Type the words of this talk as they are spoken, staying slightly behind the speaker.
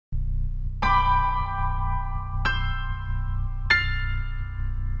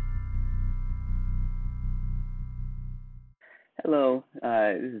Hello,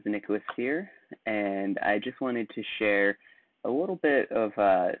 this is Nicholas here, and I just wanted to share a little bit of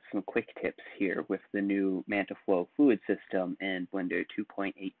some quick tips here with the new MantaFlow fluid system in Blender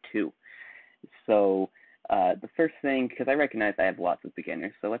 2.82. So the first thing, because I recognize I have lots of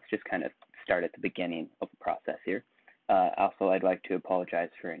beginners, so let's just kind of start at the beginning of the process here. Also, I'd like to apologize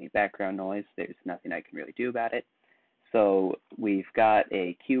for any background noise. There's nothing I can really do about it. So we've got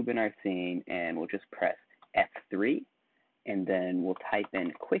a cube in our scene, and we'll just press F3. And then we'll type in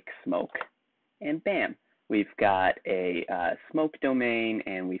quick smoke, and bam, we've got a smoke domain,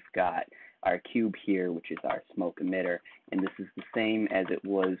 and we've got our cube here, which is our smoke emitter, and this is the same as it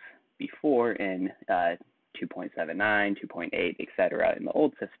was before in 2.79, 2.8, etc. in the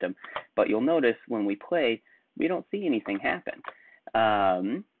old system. But you'll notice when we play, we don't see anything happen.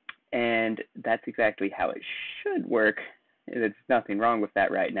 And that's exactly how it should work. There's nothing wrong with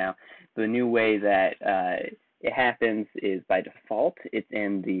that right now. The new way that it happens is by default, it's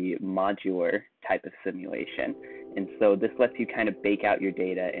in the modular type of simulation. And so this lets you kind of bake out your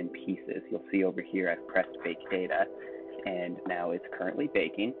data in pieces. You'll see over here I've pressed bake data, and now it's currently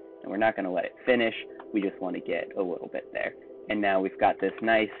baking. And we're not going to let it finish. We just want to get a little bit there. And now we've got this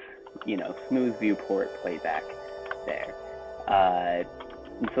nice, smooth viewport playback there.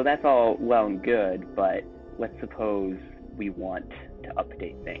 And so that's all well and good, but let's suppose we want to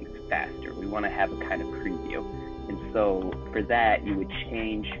update things faster. We want to have a kind of preview. And so for that, you would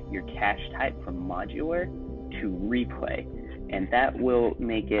change your cache type from modular to replay. And that will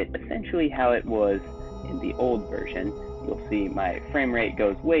make it essentially how it was in the old version. You'll see my frame rate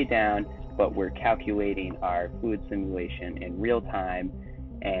goes way down, but we're calculating our fluid simulation in real time,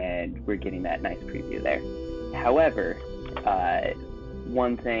 and we're getting that nice preview there. However,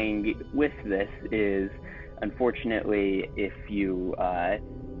 one thing with this is, unfortunately, if you,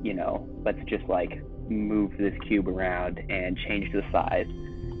 let's just like move this cube around and change the size,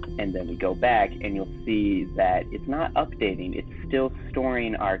 and then we go back and you'll see that it's not updating, it's still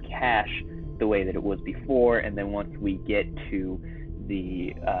storing our cache the way that it was before, and then once we get to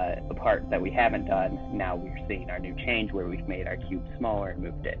the part that we haven't done, now we're seeing our new change where we've made our cube smaller and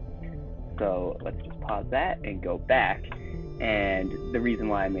moved it. So let's just pause that and go back. And the reason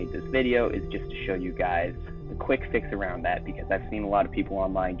why I made this video is just to show you guys the quick fix around that, because I've seen a lot of people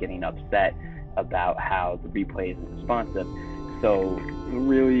online getting upset about how the replay isn't responsive. So a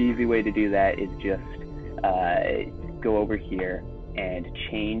really easy way to do that is just go over here and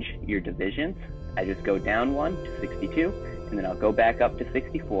change your divisions. I just go down one to 62, and then I'll go back up to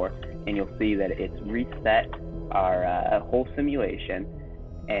 64, and you'll see that it's reset our whole simulation,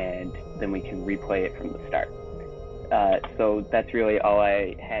 and then we can replay it from the start. So that's really all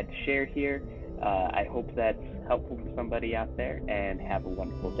I had to share here. I hope that's helpful for somebody out there, and have a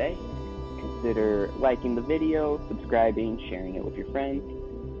wonderful day. Consider liking the video, subscribing, sharing it with your friends,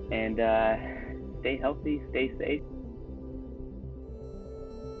 and stay healthy, stay safe.